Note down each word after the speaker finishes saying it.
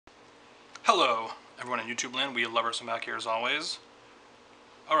Hello, everyone in YouTube land. We lovers are back here as always.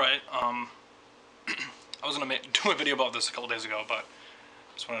 Alright, I was gonna do a video about this a couple days ago, but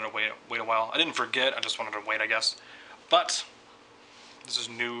just wanted to wait a while. I didn't forget, I just wanted to wait, I guess. But this is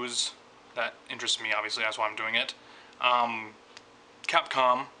news that interests me, obviously, that's why I'm doing it.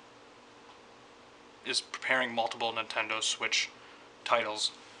 Capcom is preparing multiple Nintendo Switch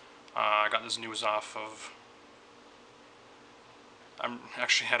titles. I got this news off of... I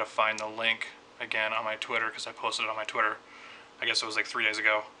actually had to find the link again on my Twitter because I posted it on my Twitter. I guess it was like 3 days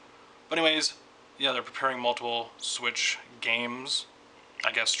ago. But anyways, yeah, they're preparing multiple Switch games.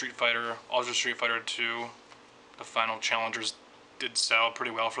 I guess Street Fighter, Ultra Street Fighter 2, the final challengers did sell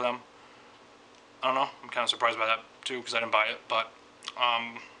pretty well for them. I don't know, I'm kind of surprised by that too because I didn't buy it, but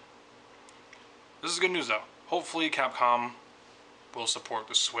this is good news though. Hopefully Capcom will support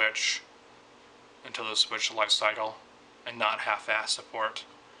the Switch until the Switch life cycle and not half-ass support.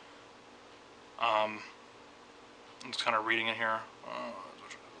 I'm just kind of reading it here.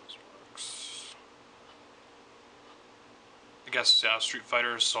 I guess, yeah, Street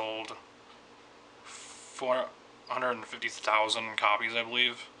Fighter sold 450,000 copies, I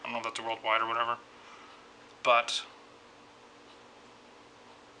believe. I don't know if that's worldwide or whatever. But,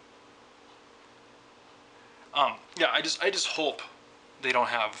 yeah, I just hope they don't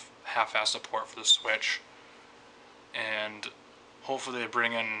have half-ass support for the Switch. And hopefully they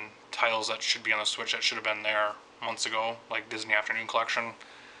bring in titles that should be on the Switch that should have been there months ago, like Disney Afternoon Collection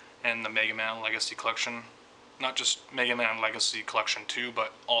and the Mega Man Legacy Collection. Not just Mega Man Legacy Collection 2,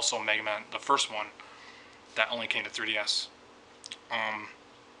 but also Mega Man, the first one, that only came to 3DS. I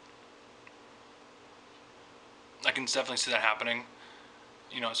can definitely see that happening.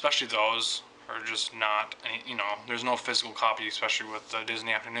 You know, especially those are just not, you know, there's no physical copy, especially with the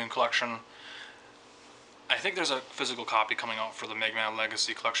Disney Afternoon Collection. I think there's a physical copy coming out for the Mega Man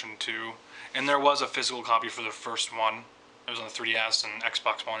Legacy Collection 2, and there was a physical copy for the first one. It was on the 3DS and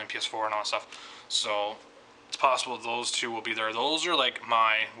Xbox One and PS4 and all that stuff. So it's possible those two will be there. Those are like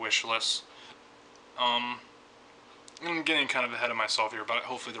my wish list. I'm getting kind of ahead of myself here, but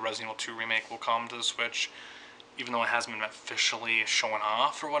hopefully the Resident Evil 2 remake will come to the Switch, even though it hasn't been officially shown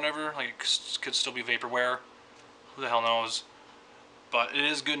off or whatever. Like, it could still be vaporware. Who the hell knows? But it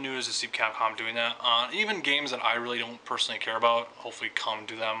is good news to see Capcom doing that. Even games that I really don't personally care about, hopefully come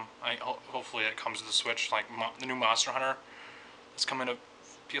to them. Hopefully it comes to the Switch, like the new Monster Hunter. It's coming to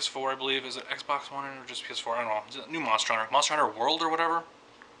PS4, I believe. Is it Xbox One or just PS4? I don't know. Is it new Monster Hunter? Monster Hunter World or whatever? I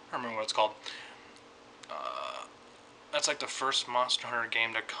don't remember what it's called. That's like the first Monster Hunter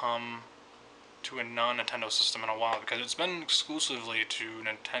game to come to a non-Nintendo system in a while, because it's been exclusively to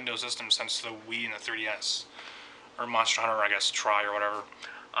Nintendo systems since the Wii and the 3DS. Or Monster Hunter, I guess, Try or whatever,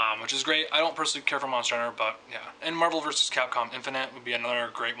 which is great. I don't personally care for Monster Hunter, but yeah. And Marvel vs. Capcom Infinite would be another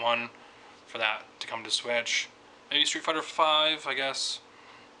great one for that to come to Switch. Maybe Street Fighter 5, I guess.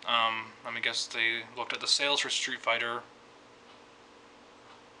 I guess they looked at the sales for Street Fighter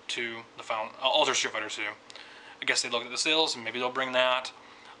 2, Ultra Street Fighter 2. I guess they looked at the sales, and maybe they'll bring that.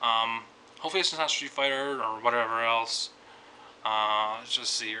 Hopefully it's not Street Fighter or whatever else. Let's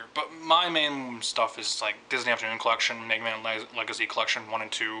just see here. But my main stuff is like Disney Afternoon Collection, Mega Man Legacy Collection 1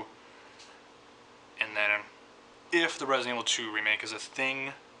 and 2. And then if the Resident Evil 2 remake is a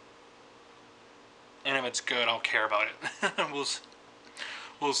thing, and if it's good, I'll care about it.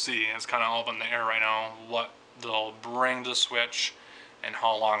 We'll see. It's kind of all up in the air right now what they'll bring to the Switch and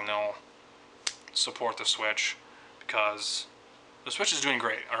how long they'll support the Switch, because the Switch is doing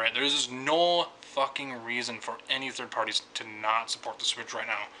great, alright? There's just no fucking reason for any third parties to not support the Switch right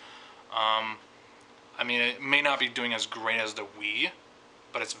now. I mean, it may not be doing as great as the Wii,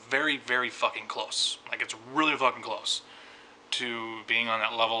 but it's very, very fucking close. Like, it's really fucking close to being on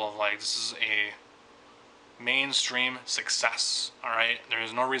that level of, like, this is a mainstream success, alright? There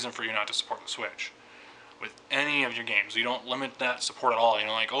is no reason for you not to support the Switch with any of your games. You don't limit that support at all. You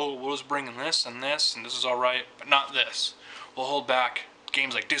know, like, oh, we'll just bring this, and this is alright, but not this. We'll hold back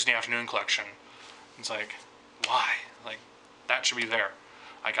games like Disney Afternoon Collection. It's like, why? Like, that should be there.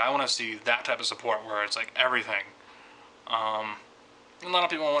 Like, I want to see that type of support where it's like everything. A lot of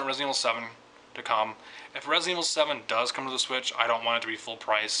people want Resident Evil 7 to come. If Resident Evil 7 does come to the Switch, I don't want it to be full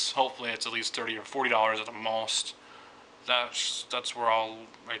price. Hopefully it's at least $30 or $40 at the most. That's where I'll,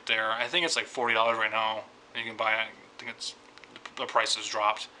 right there. I think it's like $40 right now. You can buy it. I think it's, the price has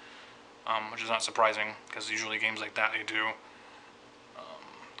dropped, which is not surprising, because usually games like that they do.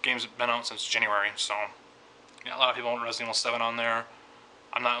 Game's been out since January, so yeah, a lot of people want Resident Evil 7 on there.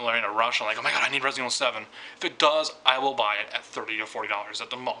 I'm not in a rush. I'm like, oh my god, I need Resident Evil 7. If it does, I will buy it at $30 to $40 at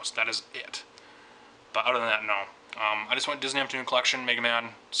the most. That is it. But other than that, no. I just went Disney Neptune Collection, Mega Man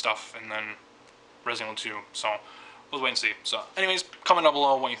stuff, and then Resident Evil 2. So we'll wait and see. So anyways, comment down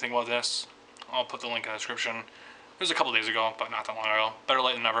below what you think about this. I'll put the link in the description. It was a couple days ago, but not that long ago. Better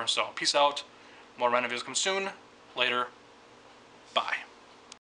late than never. So peace out. More random videos come soon. Later. Bye.